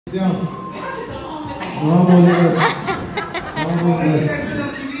Down. Vamos this. Vamos this.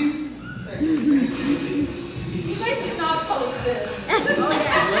 You guys cannot post this. Oh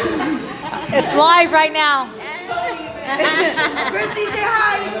yeah. It's live right now. Cristy, say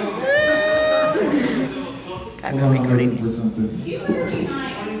hi. I'm not recording. For something. You better be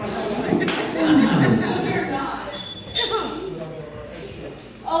nice. You're not.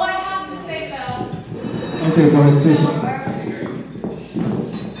 Oh, I have to say though. Okay, go ahead, say something.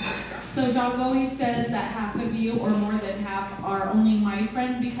 So Dog always says that half of you, or more than half, are only my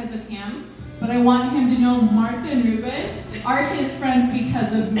friends because of him. But I want him to know Martha and Ruben are his friends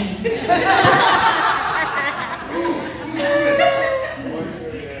because of me.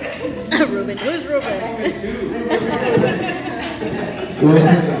 Ruben, who's Ruben?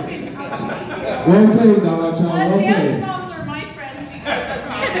 Well played, Damacha. Well Dan's played. moms are my friends because of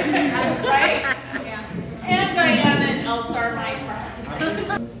me. That's right. Yeah. And Diana and Elsa are my friends.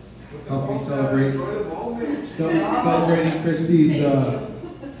 Help me celebrate. Celebrating Cristy's.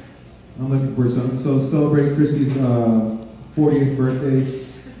 I'm looking for something. So celebrate Cristy's 40th birthday.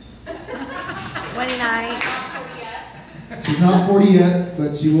 29. She's not 40 yet,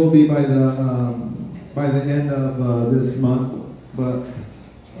 but she will be by the end of this month. But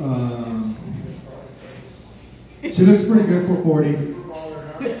she looks pretty good for 40.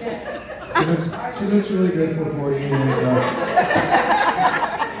 She looks really good for 40. And,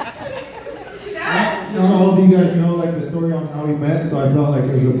 not all of you guys know like the story on how we met, so I felt like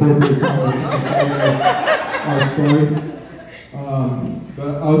it was appropriate time to tell you guys our story.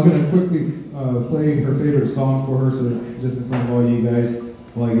 But I was going to quickly play her favorite song for her, so just in front of all you guys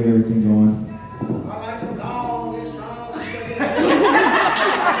while I get everything going. I like them long and strong.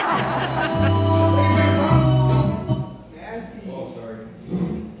 Nasty. Oh, sorry.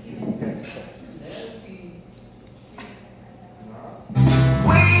 Nasty.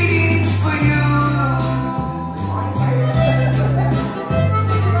 Waiting for you.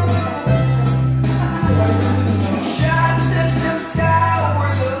 Shots of some sour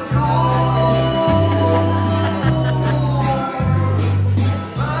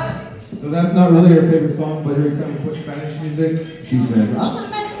So that's not really her favorite song, but every time we put Spanish music, she says, I'm a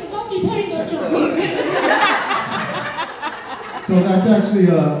Mexican, don't be playing that joke. So that's actually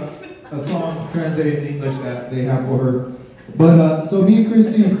a song translated in English that they have for her. But so me and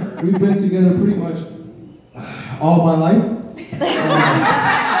Cristy, we've been together pretty much all my life.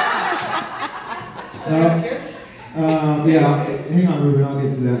 Yeah, hang on, Ruben, I'll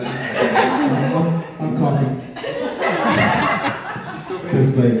get to that. I'm talking.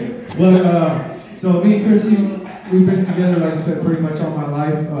 Just like, but so me and Cristy, we've been together, like I said, pretty much all my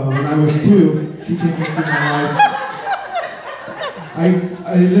life. When I was 2, she came into my life.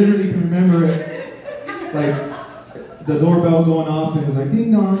 I literally can remember it, like the doorbell going off, and it was like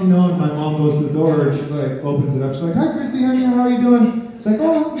ding dong, you know. And my mom goes to the door, and she's like, opens it up. She's like, "Hi, Cristy, honey, how are you doing?" It's like,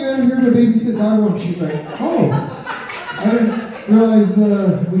 "Oh, I'm good. I'm here to babysit Dago." And she's like, "Oh, I didn't realize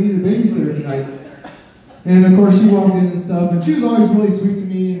we needed a babysitter tonight." And of course, she walked in and stuff, and she was always really sweet to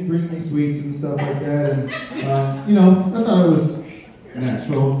me and bring me sweets and stuff like that. And you know, I thought it was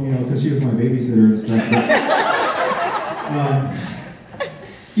natural, you know, because she was my babysitter and stuff. But,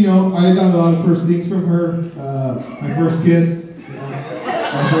 you know, I got a lot of first things from her. My first kiss,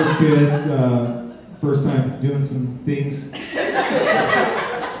 first time doing some things.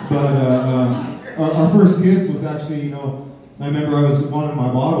 But our first kiss was actually, you know, I remember I was wanting my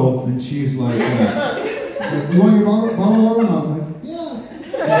bottle, and she's like, "You want your bottle over?" And I was like, "Yes." And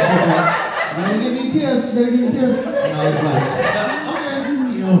she's like, "You better give me a kiss, you better give me a kiss." And I was like, "Okay,"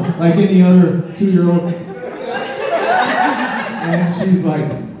 you know, like any other 2-year-old. And she's like,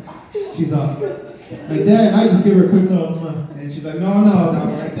 "Dad," and I just give her a quick little, and she's like, "No, I'm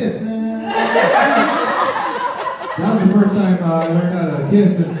like this." That was the first time I learned how to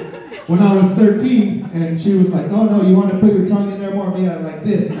kiss, and when I was 13, and she was like, "No, you want to put your tongue in there more?" Me, I'm like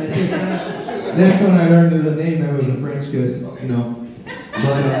this, and I kiss that. That's when I learned the name. That was a French kiss, you know.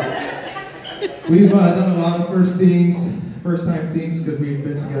 But we've done a lot of first time things, because we've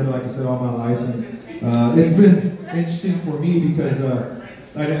been together, like I said, all my life, and it's been interesting for me because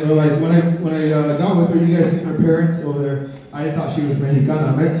I didn't realize when I got with her. You guys seen her parents over there. I thought she was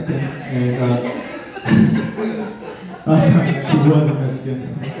Mexicana, Mexican, and she wasn't Mexican.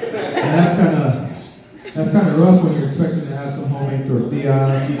 And that's kind of rough when you're expecting to have some homemade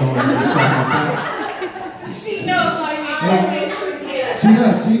tortillas, you know, and stuff like that. She knows I make homemade tortillas. She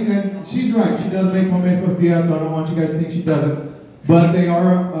does. And she's right. She does make homemade tortillas, so I don't want you guys to think she doesn't. But they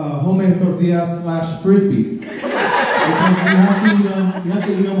are homemade tortillas / frisbees. Because you have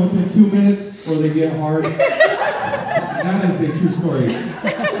to eat them within 2 minutes, or they get hard. That is a true story.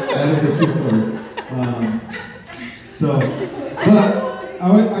 That is a true story. But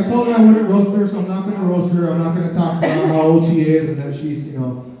I told her I wouldn't roast her, so I'm not going to roast her. I'm not going to talk about how old she is and that she's,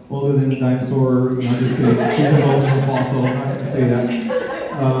 older than a dinosaur. I'm just kidding. She's an old fossil. I'm not going to say that.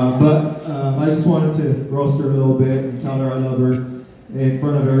 But I just wanted to roast her a little bit and tell her I love her in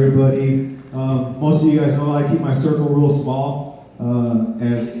front of everybody. Most of you guys know I keep my circle real small,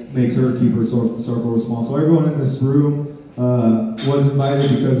 as makes her keep her circle real small. So everyone in this room was invited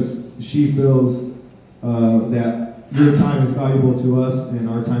because she feels that your time is valuable to us and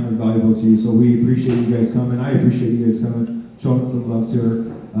our time is valuable to you. So we appreciate you guys coming. I appreciate you guys coming, showing some love to her.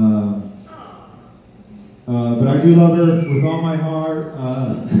 But I do love her with all my heart.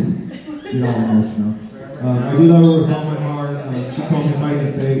 You're all emotional. I do love her with all my heart. She told me if I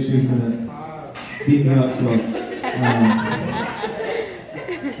didn't say it, she was going to beat me up. So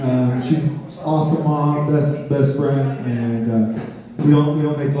she's an awesome mom, best friend, and we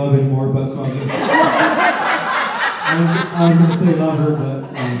don't make love anymore. But so I was going to say love her, but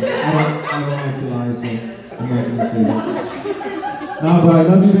I don't like to lie, so I'm not going to say that. No, but I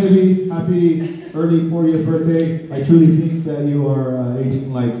love you, baby. Happy early 40th birthday. I truly think that you are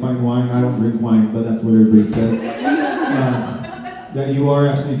aging like fine wine. I don't drink wine, but that's what everybody says. That you are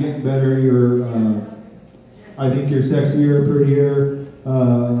actually getting better. I think you're sexier, prettier,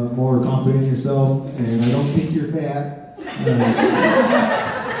 more confident in yourself, and I don't think you're fat. But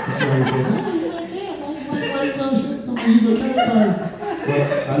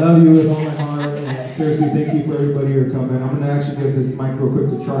I love you with all my heart. Seriously, thank you for everybody who are coming. I'm going to actually give this mic real quick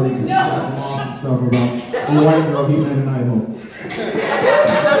to Charlie because he's got some awesome stuff about the white girl he met in Idaho.